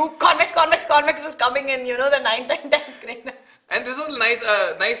rear view, convex was coming in, the 9th and 10th grade. And this was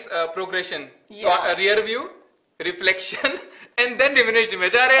nice progression. Yeah. Rear view, reflection, and then diminished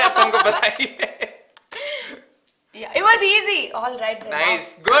image. Yeah, it was easy. All right. Then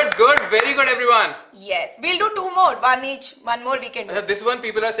nice. Good. Very good, everyone. Yes. We'll do 2 more. One each. One more we can do. This one,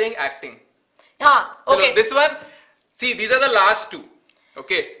 people are saying acting. Okay. So this one, see, these are the last 2.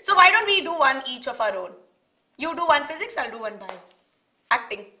 Okay. So why don't we do one each of our own? You do one physics, I'll do one bio.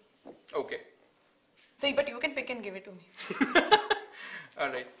 Acting. Okay. So, but you can pick and give it to me.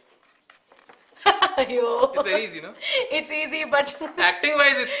 Alright. Yo. It's very easy, no? It's easy, but... Acting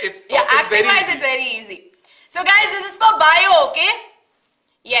wise, it's acting wise, it's very easy. So guys, this is for bio, okay?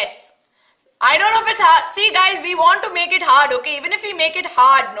 Yes. I don't know if it's hard. See guys, we want to make it hard, okay? Even if we make it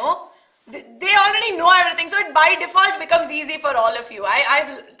hard, no? They already know everything, so it by default becomes easy for all of you.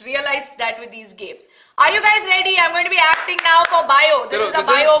 I've realized that with these games. Are you guys ready? I'm going to be acting now for bio. This is a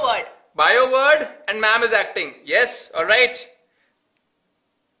bio word. Bio word and ma'am is acting. Yes, alright.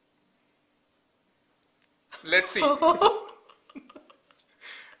 Let's see. What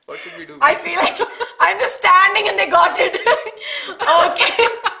should we do? I feel like I'm just standing and they got it. Okay.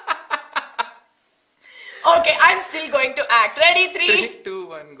 Okay, I'm still going to act. Ready? 3, 2,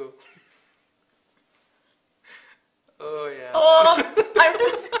 1, go. Oh yeah. Oh, I'm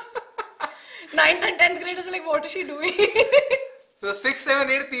too... 9th and 10th graders are like, what is she doing? So 6, 7,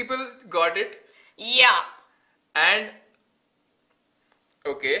 8 people got it. Yeah. And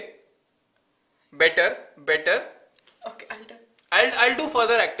okay. Better. Okay, I'll do. I'll do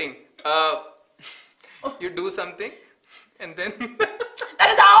further acting. You do something and then that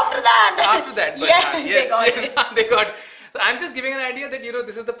is after that. After that, but yes, they got it. So I'm just giving an idea that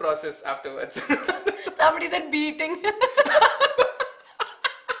this is the process afterwards. Somebody said beating.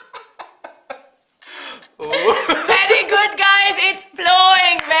 Oh. Very good, guys. It's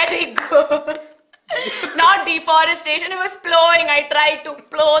plowing. Very good. Not deforestation. It was plowing. I tried to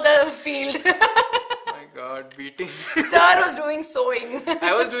plow the field. My God, beating. Sir was doing sewing.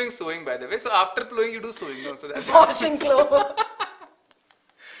 I was doing sewing, by the way. So after plowing, you do sewing. No, so that's washing clothes.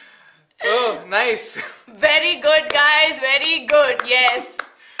 Oh, nice. Very good, guys. Very good. Yes.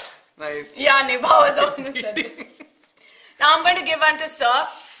 Nice. Yeah, Nibha was on the set. Now I'm going to give one to sir.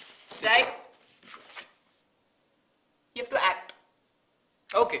 Right? You have to act.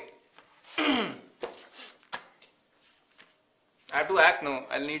 Okay. I have to act? No,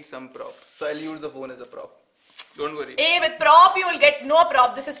 I'll need some prop. So I'll use the phone as a prop. Don't worry. Hey, with prop you will get no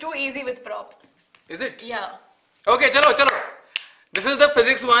prop. This is too easy with prop. Is it? Yeah. Okay, chalo. This is the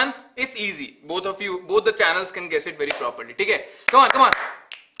physics one. It's easy. Both the channels can guess it very properly. Okay? Come on.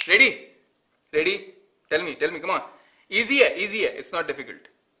 Ready? Tell me, come on. Easier. It's not difficult.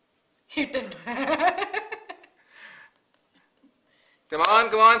 Hit and Come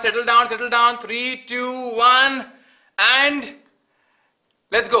on. Settle down. 3, 2, 1. And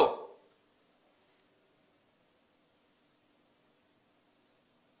let's go.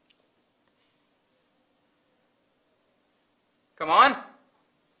 Come on.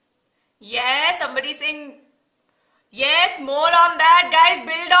 Yes, somebody saying yes, more on that. Guys,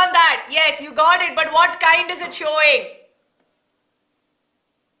 build on that. Yes, you got it, but what kind is it showing?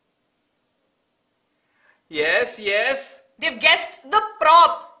 Yes, yes. They've guessed the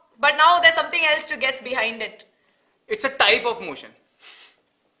prop, but now there's something else to guess behind it. It's a type of motion.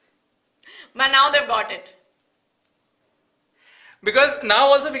 But now they've got it. Because now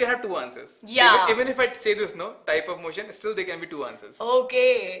also we can have two answers. Yeah. Even if I say this, no, type of motion, still there can be two answers.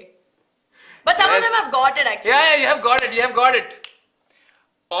 Okay. But some of them have got it actually. Yeah, you have got it. You have got it.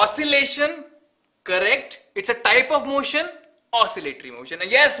 Oscillation, correct. It's a type of motion, oscillatory motion. And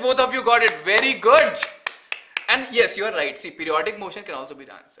yes, both of you got it. Very good. And yes, you are right. See, periodic motion can also be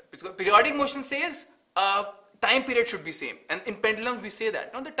the answer. Because periodic motion says time period should be same. And in pendulums, we say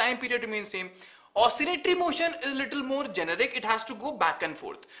that. Now the time period remains same. Oscillatory motion is a little more generic. It has to go back and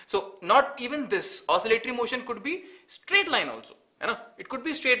forth. So not even this. Oscillatory motion could be straight line also. You know, it could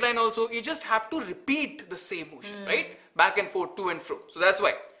be straight line also. You just have to repeat the same motion, right? Back and forth, to and fro. So that's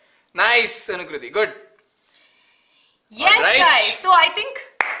why. Nice, Anukriti. Good. Yes, right. guys. So I think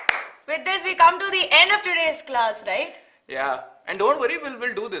with this we come to the end of today's class, right? Yeah. And don't worry,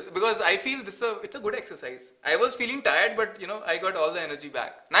 we'll do this because I feel it's a good exercise. I was feeling tired, but you know, I got all the energy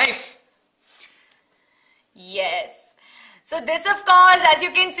back. Nice. Yes. So this, of course, as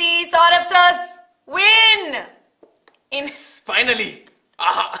you can see, Saurabh sir's win. Finally.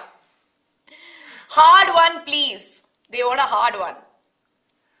 Aha. Hard one, please. They want a hard one.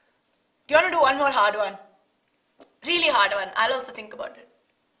 Do you want to do one more hard one? Really hard one. I'll also think about it.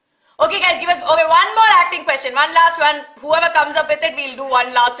 Okay, guys, give us one more acting question. One last one. Whoever comes up with it, we'll do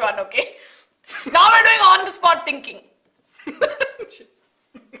one last one, okay? Now we're doing on the spot thinking.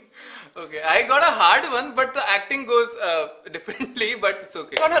 Okay, I got a hard one, but the acting goes differently, but it's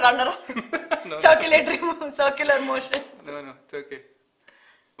okay. You want to run around? No. Circular motion. No, it's okay.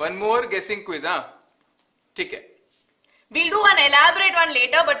 One more guessing quiz, huh? Okay. We'll do one elaborate one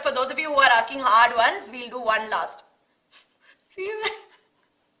later, but for those of you who are asking hard ones, we'll do one last. See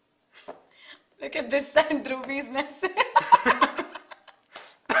that? Look at this side, Dhruvi's messing.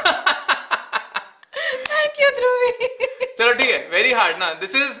 Thank you, Dhruvi. So, very hard. Now,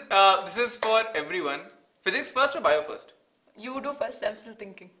 this is for everyone. Physics first or bio first? You do first, I'm still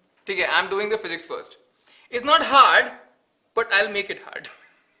thinking. Okay, I'm doing the physics first. It's not hard, but I'll make it hard.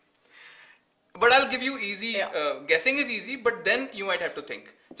 But I'll give you easy, guessing is easy, but then you might have to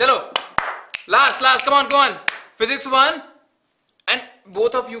think. Chalo, last, come on. Physics 1, and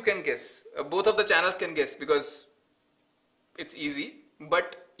both of you can guess. Both of the channels can guess because it's easy,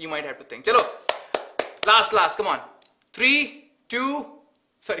 but you might have to think. Chalo, last, come on. 3, 2,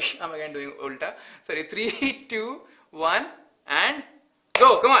 sorry, I'm again doing ulta. Sorry, 3, 2, 1, and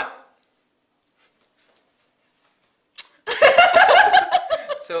go, come on.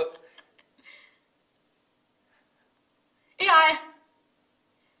 So, yeah.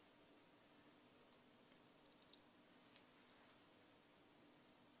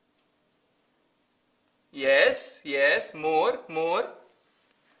 Yes, more.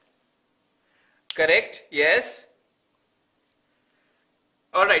 Correct, yes.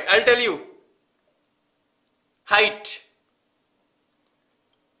 Alright, I'll tell you. Height.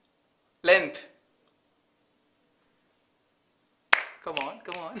 Length. Come on.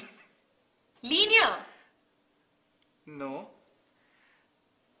 Linear. No.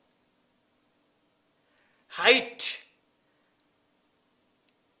 Height.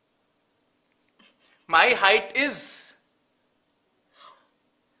 My height is.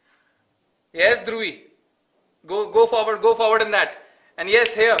 Yes, Dhruvi. Go forward in that. And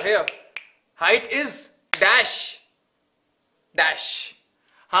yes, here. Height is dash. Nice.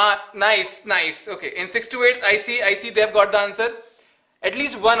 Okay, in 6 to 8, I see they have got the answer. At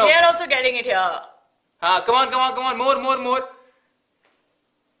least one of. They are also getting it here. Come on. More.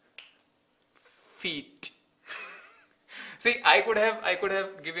 Feet. See, I could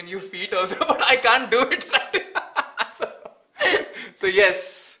have given you feet also, but I can't do it right. So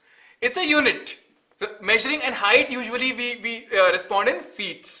yes, it's a unit. So measuring and height, usually we respond in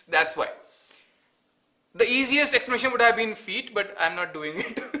feet. That's why. The easiest explanation would have been feet, but I'm not doing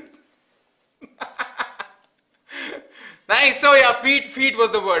it. Nice. So yeah, feet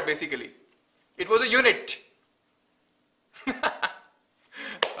was the word basically. It was a unit.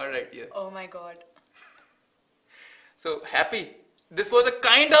 Alright, yeah. Oh my god. So happy. This was a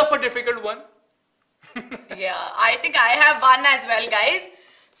kind of a difficult one. Yeah, I think I have one as well, guys.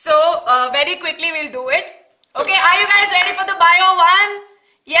 So very quickly we'll do it. Okay, are you guys ready for the bio one?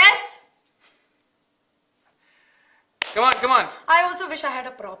 Yes? Come on. I also wish I had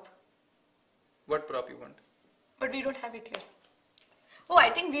a prop. What prop you want? But we don't have it here. Oh, I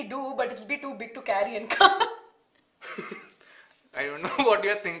think we do, but it'll be too big to carry and come. I don't know what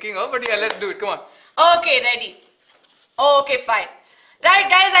you're thinking of, but yeah, let's do it. Come on. Okay, ready. Okay, fine. Right,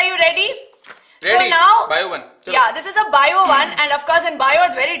 guys, are you ready? Ready. So now, Bio one. Chalo. yeah, this is a bio one, and of course, in bio,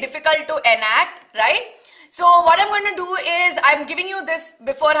 it's very difficult to enact, right? So what I'm going to do is, I'm giving you this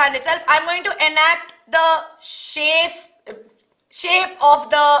beforehand itself. I'm going to enact the shape of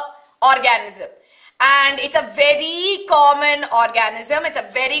the organism. And it's a very common organism. It's a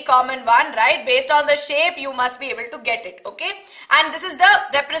very common one, right? Based on the shape, you must be able to get it, okay? And this is the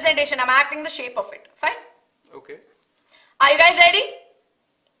representation. I'm acting the shape of it. Fine? Okay. Are you guys ready?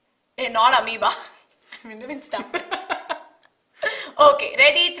 Not amoeba. I mean, even start. Okay,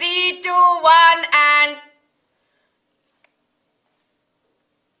 ready? 3, 2, 1, and...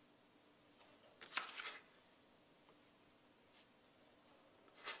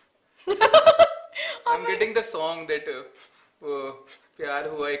 I'm getting the song that प्यार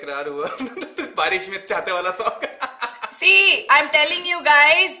हुआ इकरार हुआ बारिश में चाहते वाला song. See, I'm telling you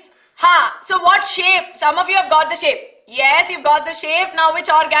guys. So what shape? Some of you have got the shape. Yes, you've got the shape. Now which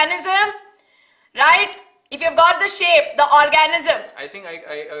organism? Right? If you've got the shape, the organism. I think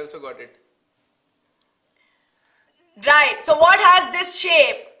I also got it. Right. So what has this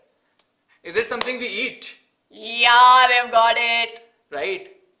shape? Is it something we eat? Yeah, they've got it.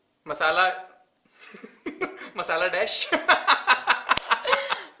 Right. Masala. Masala dash. Very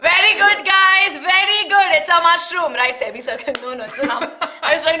good, guys. Very good. It's a mushroom, right? Semicircle. No, it's an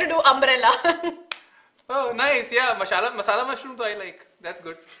I was trying to do umbrella. Oh, nice. Yeah, masala mushroom I like. That's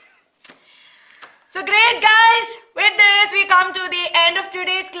good. So great, guys. With this, we come to the end of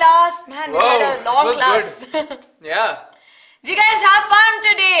today's class. Man, we had a long class. Good. Yeah. Did you guys have fun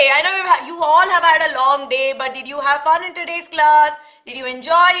today? I know you all have had a long day, but did you have fun in today's class? Did you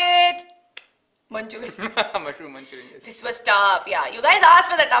enjoy it? Manchurian. Mushroom Manchurian, yes. This was tough, yeah. You guys asked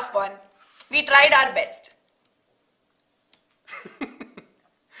for the tough one. We tried our best.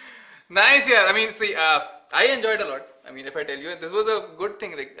 Nice, yeah. I mean, see, I enjoyed a lot. I mean, if I tell you, this was a good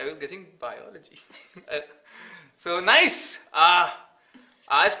thing. Like, I was guessing biology. So, nice.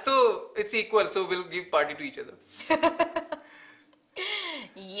 Aaj to it's equal, so we'll give party to each other.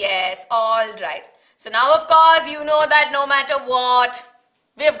 Yes, all right. So now, of course, you know that no matter what,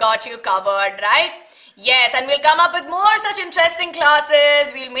 we've got you covered, right? Yes, and we'll come up with more such interesting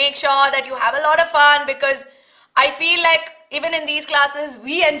classes. We'll make sure that you have a lot of fun, because I feel like even in these classes,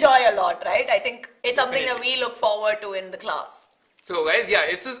 we enjoy a lot, right? I think it's something that we look forward to in the class. So guys, yeah,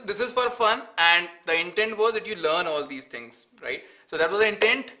 this is for fun, and the intent was that you learn all these things, right? So that was the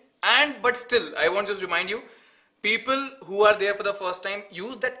intent, but still, I want to just remind you, people who are there for the first time,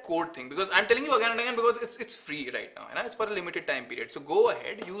 use that code thing, because I'm telling you again and again, because it's free right now, and it's for a limited time period. So go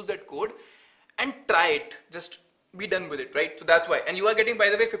ahead, use that code and try it. Just be done with it, right? So that's why. And you are getting, by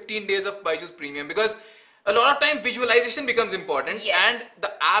the way, 15 days of Byjus Premium, because a lot of time visualization becomes important. Yes. And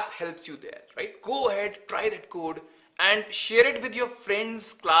the app helps you there, right? Go ahead, try that code and share it with your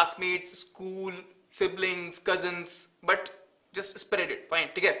friends, classmates, school, siblings, cousins, but just spread it. Fine,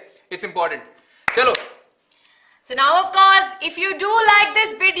 okay? It's important. Chalo. So now, of course, if you do like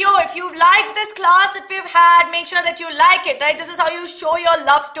this video, if you liked this class that we've had, make sure that you like it, right? This is how you show your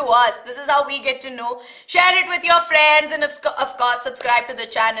love to us. This is how we get to know. Share it with your friends, and of course, subscribe to the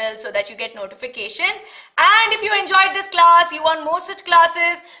channel so that you get notifications. And if you enjoyed this class, you want more such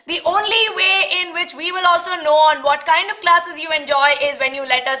classes, the only way in which we will also know on what kind of classes you enjoy is when you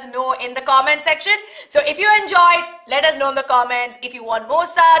let us know in the comment section. So if you enjoyed, let us know in the comments. If you want more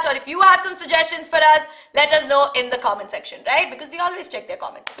such, or if you have some suggestions for us, let us know in the comment section, right? Because we always check their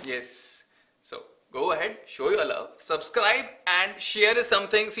comments. Yes. So go ahead, show your love, subscribe and share is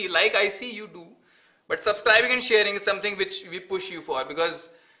something, see, like I see you do, but subscribing and sharing is something which we push you for, because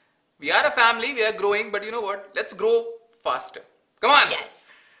we are a family, we are growing, but you know what? Let's grow faster. Come on. Yes.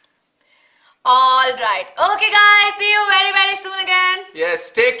 All right. Okay, guys. See you very, very soon again. Yes.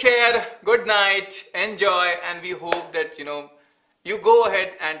 Take care. Good night. Enjoy. And we hope that, you go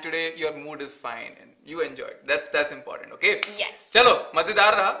ahead and today your mood is fine and you enjoyed. That's important. Okay? Yes. Chalo.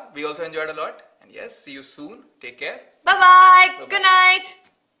 Mazedar raha. We also enjoyed a lot. And yes, see you soon. Take care. Bye-bye. Good night.